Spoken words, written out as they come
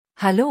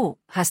Hallo,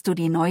 hast du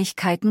die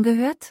Neuigkeiten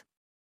gehört?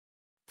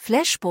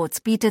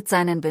 Flashbots bietet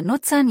seinen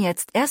Benutzern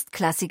jetzt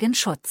erstklassigen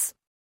Schutz.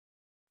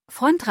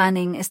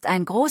 Frontrunning ist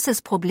ein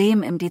großes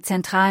Problem im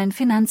dezentralen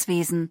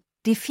Finanzwesen,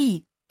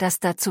 DeFi, das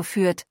dazu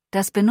führt,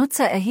 dass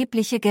Benutzer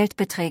erhebliche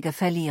Geldbeträge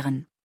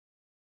verlieren.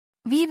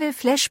 Wie will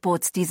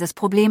Flashbots dieses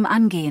Problem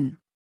angehen?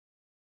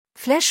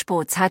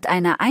 Flashbots hat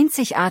eine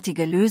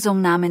einzigartige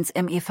Lösung namens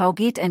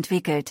MEV-Gate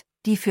entwickelt,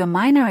 die für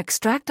Minor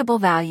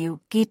Extractable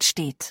Value (GET)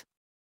 steht.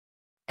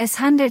 Es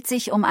handelt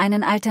sich um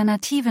einen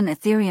alternativen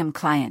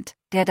Ethereum-Client,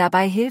 der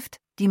dabei hilft,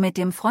 die mit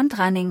dem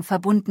Frontrunning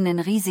verbundenen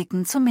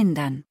Risiken zu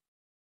mindern.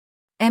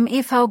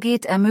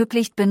 MEV-Gate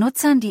ermöglicht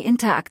Benutzern die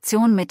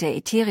Interaktion mit der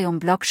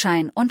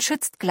Ethereum-Blockchain und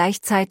schützt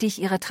gleichzeitig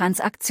ihre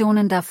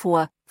Transaktionen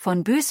davor,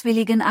 von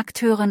böswilligen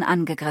Akteuren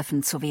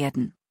angegriffen zu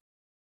werden.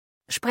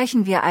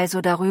 Sprechen wir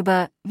also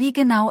darüber, wie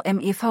genau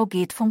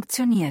MEV-Gate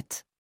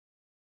funktioniert.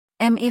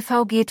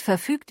 MEV-Gate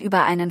verfügt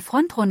über einen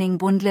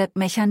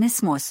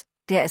Frontrunning-Bundle-Mechanismus,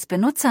 der es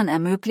Benutzern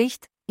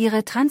ermöglicht,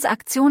 ihre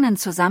Transaktionen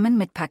zusammen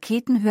mit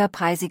Paketen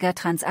höherpreisiger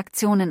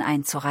Transaktionen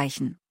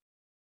einzureichen.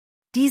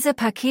 Diese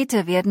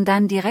Pakete werden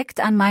dann direkt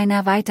an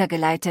Miner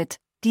weitergeleitet,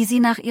 die sie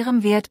nach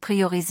ihrem Wert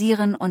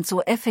priorisieren und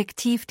so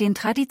effektiv den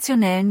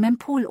traditionellen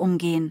Mempool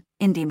umgehen,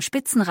 in dem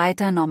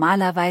Spitzenreiter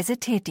normalerweise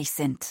tätig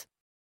sind.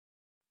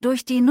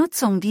 Durch die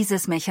Nutzung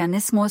dieses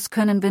Mechanismus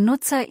können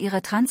Benutzer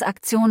ihre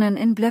Transaktionen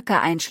in Blöcke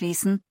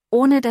einschließen,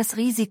 ohne das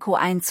Risiko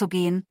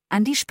einzugehen,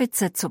 an die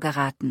Spitze zu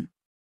geraten.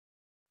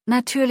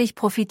 Natürlich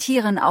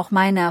profitieren auch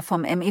Miner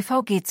vom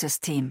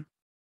MEV-Gate-System.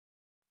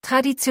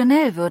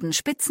 Traditionell würden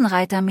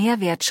Spitzenreiter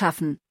Mehrwert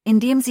schaffen,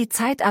 indem sie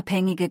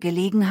zeitabhängige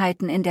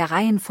Gelegenheiten in der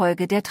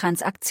Reihenfolge der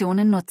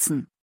Transaktionen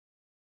nutzen.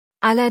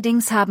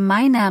 Allerdings haben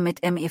Miner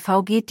mit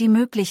MEV-Gate die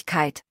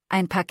Möglichkeit,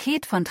 ein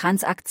Paket von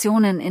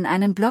Transaktionen in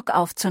einen Block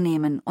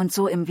aufzunehmen und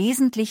so im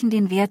Wesentlichen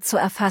den Wert zu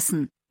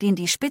erfassen, den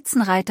die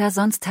Spitzenreiter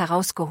sonst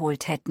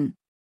herausgeholt hätten.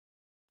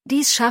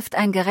 Dies schafft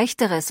ein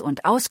gerechteres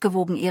und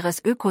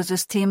ausgewogeneres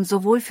Ökosystem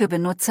sowohl für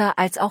Benutzer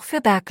als auch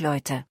für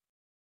Bergleute.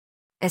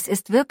 Es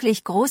ist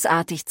wirklich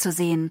großartig zu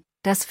sehen,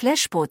 dass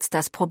Flashbots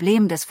das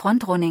Problem des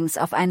Frontrunnings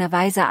auf eine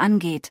Weise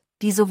angeht,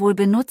 die sowohl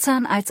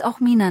Benutzern als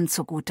auch Minern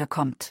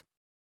zugutekommt.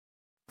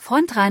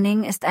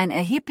 Frontrunning ist ein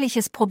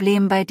erhebliches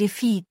Problem bei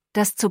DeFi,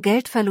 das zu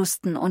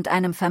Geldverlusten und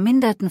einem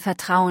verminderten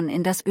Vertrauen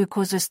in das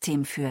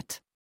Ökosystem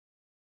führt.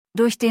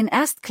 Durch den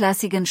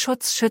erstklassigen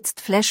Schutz schützt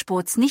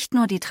Flashbots nicht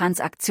nur die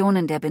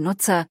Transaktionen der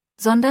Benutzer,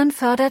 sondern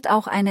fördert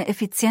auch eine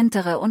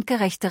effizientere und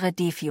gerechtere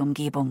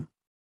DeFi-Umgebung.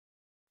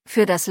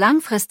 Für das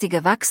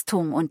langfristige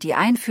Wachstum und die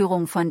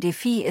Einführung von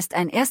DeFi ist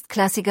ein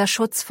erstklassiger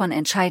Schutz von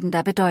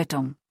entscheidender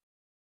Bedeutung.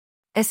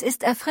 Es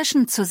ist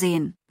erfrischend zu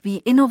sehen, wie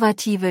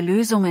innovative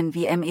Lösungen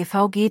wie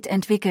MEV-Gate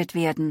entwickelt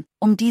werden,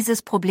 um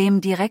dieses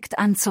Problem direkt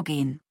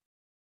anzugehen.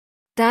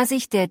 Da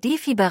sich der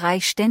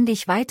DeFi-Bereich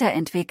ständig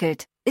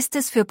weiterentwickelt, ist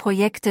es für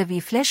Projekte wie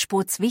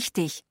Flashbots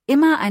wichtig,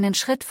 immer einen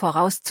Schritt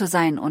voraus zu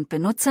sein und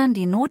Benutzern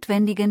die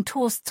notwendigen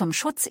Tools zum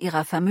Schutz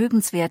ihrer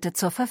Vermögenswerte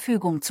zur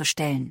Verfügung zu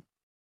stellen.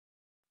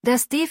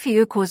 Das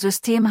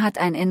DeFi-Ökosystem hat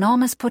ein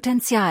enormes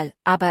Potenzial,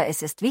 aber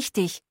es ist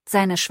wichtig,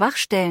 seine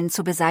Schwachstellen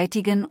zu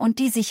beseitigen und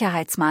die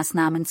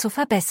Sicherheitsmaßnahmen zu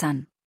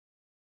verbessern.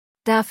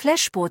 Da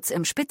Flashbots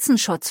im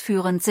Spitzenschutz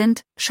führend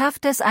sind,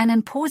 schafft es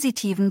einen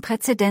positiven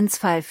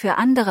Präzedenzfall für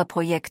andere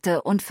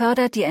Projekte und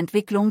fördert die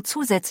Entwicklung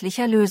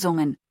zusätzlicher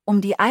Lösungen,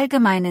 um die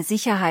allgemeine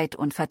Sicherheit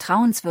und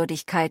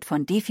Vertrauenswürdigkeit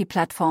von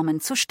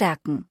DeFi-Plattformen zu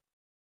stärken.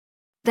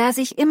 Da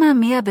sich immer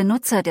mehr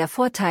Benutzer der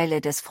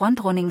Vorteile des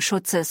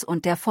Frontrunning-Schutzes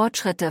und der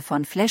Fortschritte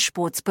von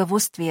Flashbots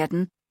bewusst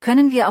werden,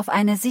 können wir auf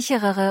eine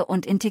sicherere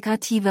und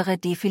integrativere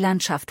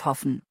DeFi-Landschaft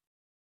hoffen.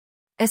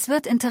 Es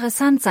wird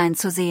interessant sein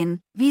zu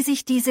sehen, wie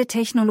sich diese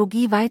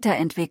Technologie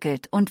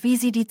weiterentwickelt und wie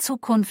sie die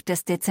Zukunft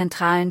des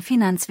dezentralen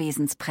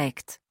Finanzwesens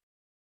prägt.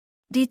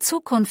 Die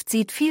Zukunft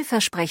sieht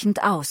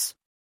vielversprechend aus.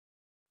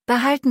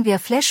 Behalten wir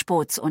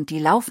Flashbots und die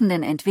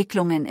laufenden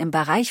Entwicklungen im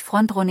Bereich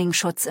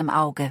Frontrunning-Schutz im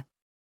Auge.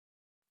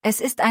 Es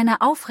ist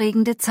eine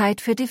aufregende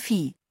Zeit für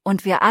DeFi,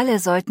 und wir alle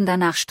sollten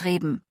danach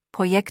streben,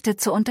 Projekte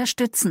zu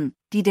unterstützen,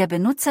 die der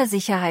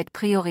Benutzersicherheit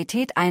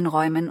Priorität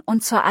einräumen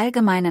und zur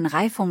allgemeinen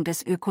Reifung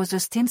des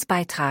Ökosystems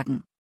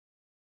beitragen.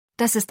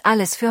 Das ist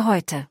alles für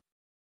heute.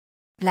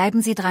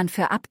 Bleiben Sie dran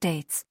für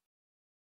Updates.